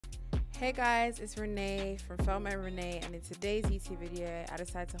Hey guys, it's Renee from Thelma and Renee, and in today's YouTube video I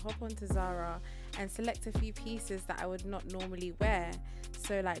decided to hop onto Zara and select a few pieces that I would not normally wear,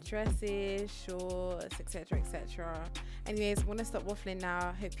 so like dresses, shorts, etc, etc. Anyways, I'm gonna stop waffling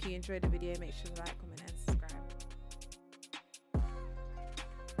now. Hope you enjoyed the video. Make sure to like, comment and subscribe.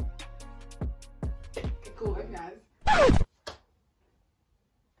 Cool, guys.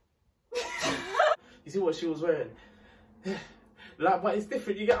 You see what she was wearing? Like, but it's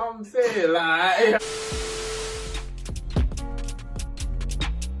different, you get what I'm saying? Like...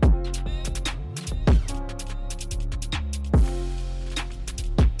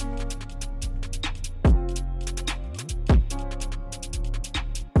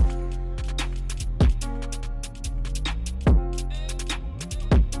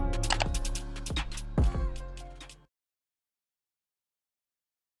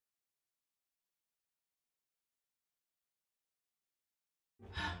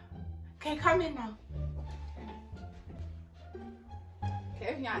 Okay, come in now.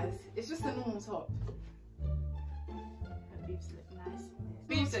 Okay, guys, it's just a normal top. Her boobs look nice in this.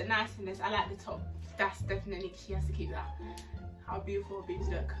 Boobs look nice in this. I like the top. That's definitely, she has to keep that. How beautiful her boobs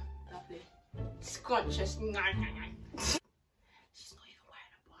look. Lovely. Scrumptious. She's not even wearing a bonnet. It's so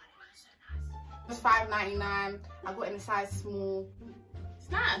nice. It's $5.99. I got in a size small. It's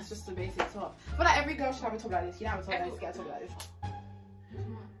nice. It's just a basic top. I feel like every girl should have a top like this. You don't have a top like this, get a top like this.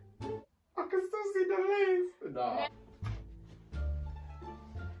 I can still see the legs. Nah.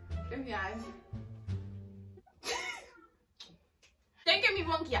 Them guys. Don't get me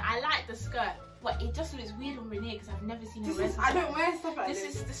wrong here, I like the skirt, but it just looks weird on Renee because I've never seen her wear something. I don't wear stuff like this.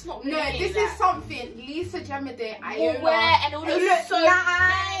 This is not Renee. No, this is something Lisa Gemide, I wear, and it looks so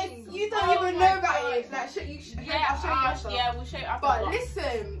nice. You don't even know about it. Like, I'll show you after. Yeah, we'll show you after. But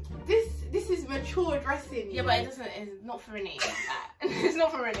listen, this is mature dressing. Yeah, but it doesn't. It's not for Renee. It's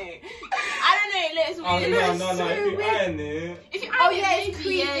not for Renee. I don't know. It looks weird. It looks so weird. If you iron it. If you iron it, it's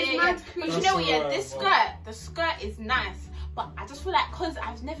creasy. But you know what? Yeah, the skirt is nice. But I just feel like, because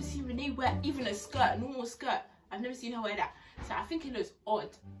I've never seen Renee wear even a skirt, normal skirt. I've never seen her wear that. So I think it looks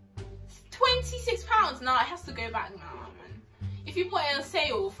odd. £26. Now it has to go back now, man. If you put it on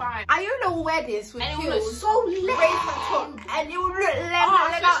sale, fine. Iola will wear this with heels. It will look so lame. And it will look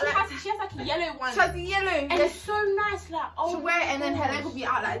lame. She has like a yellow one. She has a yellow. And it's so nice. Like, oh, she'll wear it and then her leg will be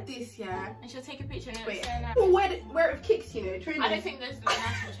out like this, yeah. And she'll take a picture and it'll say nice. We'll wear it with kicks, you know, trainers. I don't think those look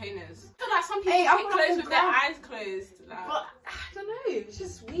nice with trainers. I feel like some people take clothes with their eyes closed. Like. But I don't know, it's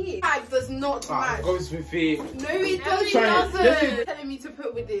just weird. Bag does not match. It goes with it. No, it doesn't. Telling me to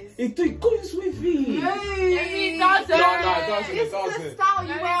put with this. It goes with it. No, it doesn't. No, it doesn't. This is the style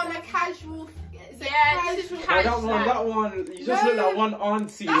you wear on a casual. Yeah, this is casual. That one, you just look like one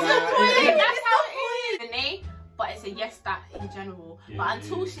auntie. That's the point. That's how it is. Renee, but it's a yes that in general. Yeah, but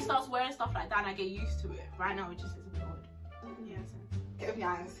until she starts wearing stuff like that and I get used to it, right now it just is a bit odd. Yeah, get off your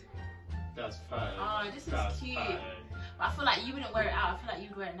eyes. That's fine. Oh, this is cute. Fine. But I feel like you wouldn't wear it out. I feel like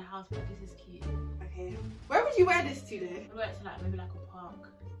you'd wear it in the house, but this is cute. Okay. Where would you wear this to though? I'd wear it to like maybe like a park.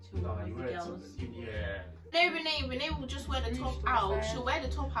 No, you wear it to, yeah. No, Renee will just wear the top out. She'll wear the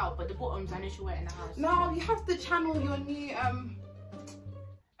top out, but the bottoms I know she'll wear it in the house. No, you have to channel your new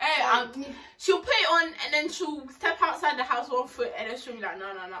she'll put it on and then she'll step outside the house 1 foot and then she'll be like no,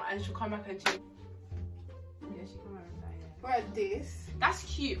 and she'll come back and change. Yeah, she can wear it like that. Wear this. That's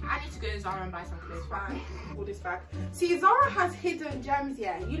cute. I need to go to Zara and buy some clothes. Fine. All this bag. See, Zara has hidden gems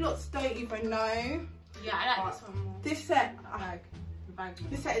here. You lots don't even know. Yeah, I like this one more. This set,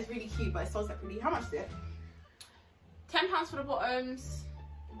 this set is really cute, but it sells separately. How much is it? £10 for the bottoms,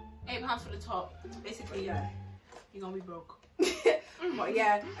 £8 for the top. Basically, yeah, you're gonna be broke. But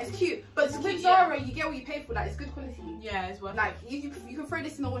yeah, it's cute. But it's with cute, Zara, you get what you pay for. Like, it's good quality. Yeah, it's worth it. Like, you can throw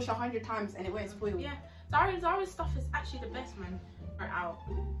this in the wash 100 times and it won't spoil. Yeah, Zara's stuff is actually the best, man. Out,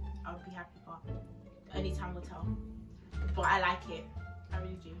 I would be happy, but only time will tell. But I like it. I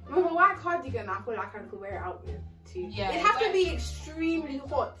really do. With a white cardigan, I feel like I could wear it out with too. Yeah, it has to be extremely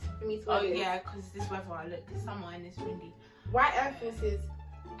hot for me to wear it. Yeah, because this weather, it's summer and it's windy. White Air Forces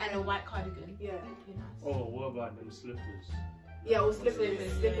and a white cardigan. Yeah, be nice. Oh, what about them slippers? Yeah, or slippers.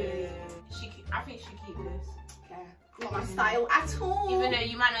 Yeah. I think she keep this. Okay. Not my style at all. Even though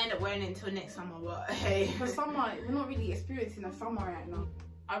you might not end up wearing it until next summer, but hey. For summer, we're not really experiencing the summer right now.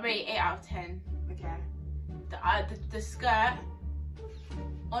 I rate 8 out of 10. Okay. The skirt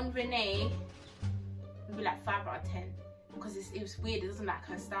on Renee would be like 5 out of 10 because it was weird. It doesn't like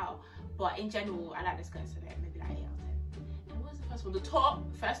her style, but in general, I like the skirt, so maybe like 8 out of 10. And what was the first one? The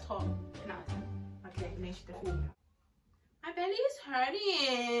first top, 10 out of 10. Okay, Renee should definitely. My belly is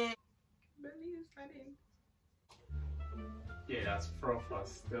hurting. Belly is hurting. Yeah, that's proper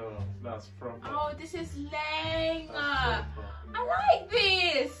still. That's proper. Oh, this is leng. That's proper. I like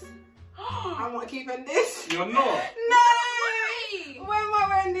this. I'm not keeping this. You're not? No! Why? Why am I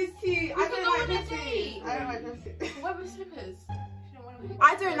wearing this too? I can don't go like on a dresses. date. I don't like dresses. Wear with slippers. If you don't want to wear-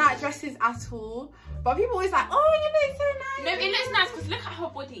 I don't like dresses at all. But people always like, oh, you look so nice. No, it looks nice because look at her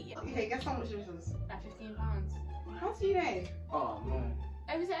body. Okay, guess how much this was? Like £15. How do you know? Oh, no.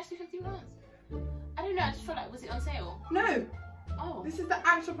 Oh, was it actually £15? I don't know. I just felt like, was it on sale? No, Oh. this is the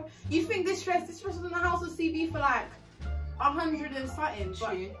actual. You think this dress was in the house of CB for like 100 and something?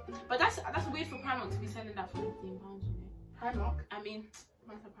 True. But that's weird for Primark to be selling that for £15, you know. Primark. I mean,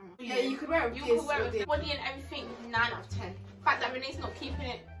 what's that Primark? Yeah, you could wear it with You this. could wear it with with body and everything. 9 out of 10. The fact that Renee's not keeping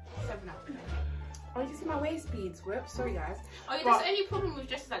it. 7 out of 10. Oh, you can see my waist beads. Whoops, sorry guys. Oh, yeah, But- that's the only problem with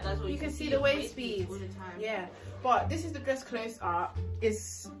dresses like that. As well. You can see the waist beads all the time. Yeah, but this is the dress close up.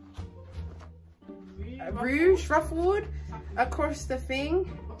 It's ruched, ruffled across the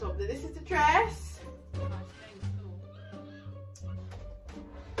thing. This is the dress.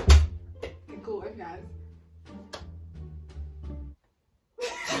 Cool, guys.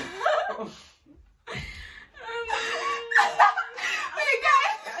 Okay,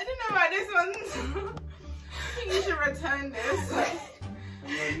 guys, I don't know about this one. I think you should return this.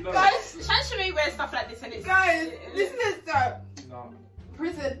 No. Guys, Shanshami wears stuff like this and it's... guys, this is the No.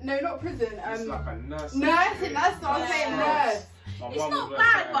 prison. No, not prison. It's like a nurse. Nursing. That's what I'm saying. Nurse. My It's mum not wears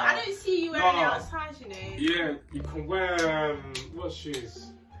bad, that but I now. don't see you wearing it No. outside, you know. Yeah, you can wear what shoes?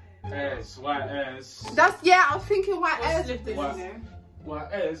 Airs, white airs. That's I was thinking white Or airs with slippers. this. What? You know? White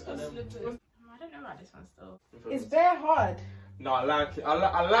airs Or and then. slippers. I don't know about this one still. It's very hard. No, I like it. I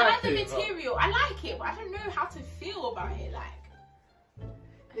I like like the it. but- material. I like it, but I don't know how to feel about it. Like,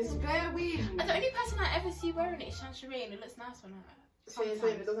 It's very weird. and the only person I ever see wearing it is Shanshami, and it looks nice on her. So you're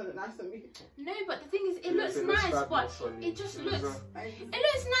saying it doesn't look nice on me? No, but the thing is, it looks It nice, fabulous but on you. it just It looks. looks It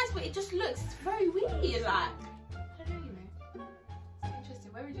looks nice, but it just looks very weird. Like, I don't know, you know. It's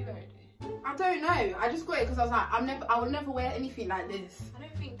interesting. Where would you wear it? I don't know. I just got it because I was like, I would never wear anything like this. I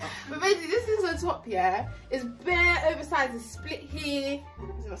don't think. But basically, this is the top, yeah. It's bare oversized. It's split here.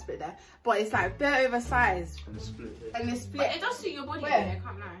 It's not split there, but it's like bare oversized. And the split here. And it's split. But it does suit your body, Where? yeah, I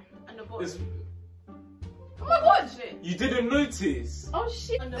can't lie. And the bottom. It's- Oh my god! Shit. You didn't notice? Oh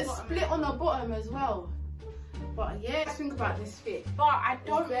shit! On the It's bottom. split on the bottom as well. But yeah, let's think about this fit. But I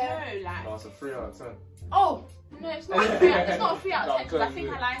don't know, It's like. No, it's a 3 out of 10. Oh, No, it's not a 3 out, it's not a 3 out No, of 10 because I I'm think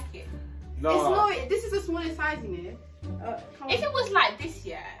I good. like it. No. it's not. This is the smallest size, you know. Come If on. it was like this,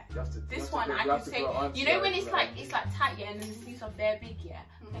 yeah. You have to- you This have to one go- I you have could to say, go on you know to when it, it's like- like tight, yeah, and then the sleeves are very big, yeah.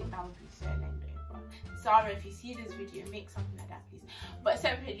 I think that would be so lame. But Zara, if you see this video, make something like that, please. But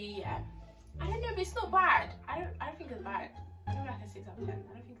separately, yeah. I don't know, but it's not bad. I don't think it's bad. I don't like a 6 out of 10.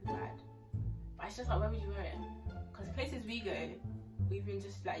 I don't think it's bad. But it's just like, where would you wear it? Because the places we go, even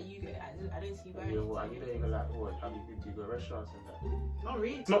just like you go, I don't see you wearing Yeah, it. well, you don't even like what? How many people do you go restaurants and that? Not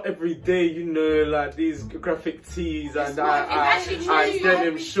really. It's not every day, you know, like these graphic tees and It's actually true.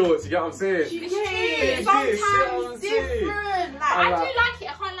 denim shorts. You get what I'm saying? It's Yeah, true. sometimes different. Like, I I do like- like it.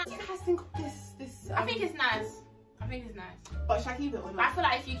 I can't like you it. guys think of this. I think it's nice. I think it's nice. But should I keep it or But I not? feel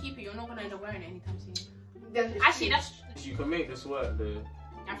like if you keep it, you're not gonna end up wearing it anytime soon. It's Actually, true. that's. You can make this work, though.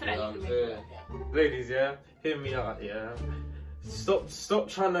 I feel like Yeah, you can make yeah. it work. Yeah. Ladies, yeah, hear me out, yeah. Stop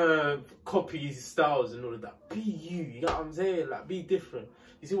trying to copy styles and all of that. Be you, you know what I'm saying? Like, be different.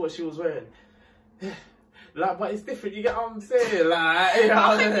 You see what she was wearing? Like, but it's different, you get what I'm saying? Like, you know,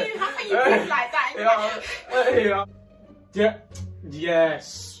 How can you move like that? yeah,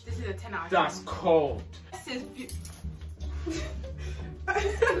 yes, This is a 10 out of 10. that's cold. This is beautiful.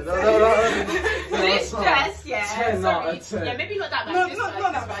 No, This dress, yeah. 10 out sorry. of 10. Yeah, maybe not that bag. No, this not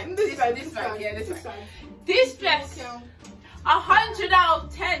bag, that bag. This bag. This bag, yeah, this bag. bag. This dress, 100 out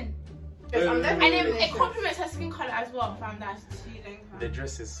of 10. Yes, I'm And definitely it, doing it this. compliments her skin colour as well, fam. That's too The length.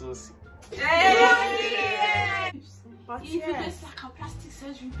 dress is saucy. Yeah. But Even yeah, it's like a plastic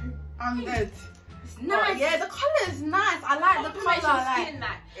surgery boot. I'm good. It's But nice. yeah, the colour is nice. I like the Compliments colour. your Like, skin, like.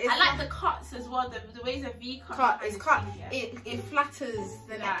 it's I like not- the cuts as well. The way it's a V cut. cut. It's cut. Yeah. It flatters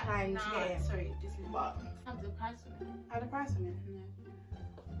the neckline. Nah, Yeah. sorry, this is. But Have the price on it. I had the price on it. No.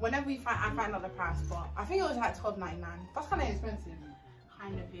 Whenever I find out the price, but I think it was like $12.99. That's kind of expensive.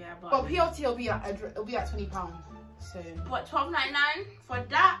 Kind of, yeah, But PLT will be like £20. So what, $12.99 for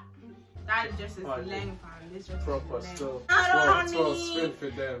that? That dress is Right. lame, fam. This dress Proper is lame. still. I don't 12 need- spin for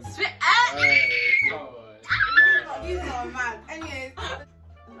them. Hey. Hey, come on. these are mad. Anyways,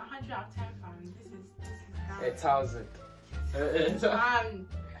 100 out of 10, fam. This is nice. 1,000.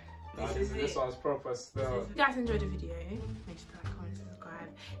 This one's proper still. If you guys enjoyed the video, make sure to like, comment, subscribe,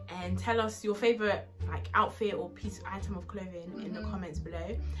 and tell us your favourite like outfit or item of clothing in the comments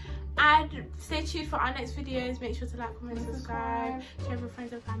below. And stay tuned for our next videos. Make sure to like, comment, subscribe, share with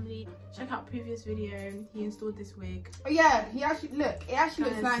friends and family. Check out previous video. He installed this wig. Oh yeah, he actually look. It actually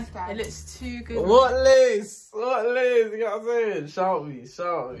looks nice, guys. It looks too good. What lace? What lace? You know what I'm saying? Shout me,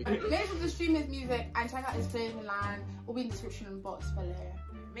 shout me. Listen to stream his music and check out his clothing line. Will be in the description box below.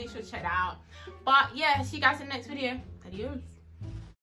 Make sure to check that out. But yeah, see you guys in the next video. Adios.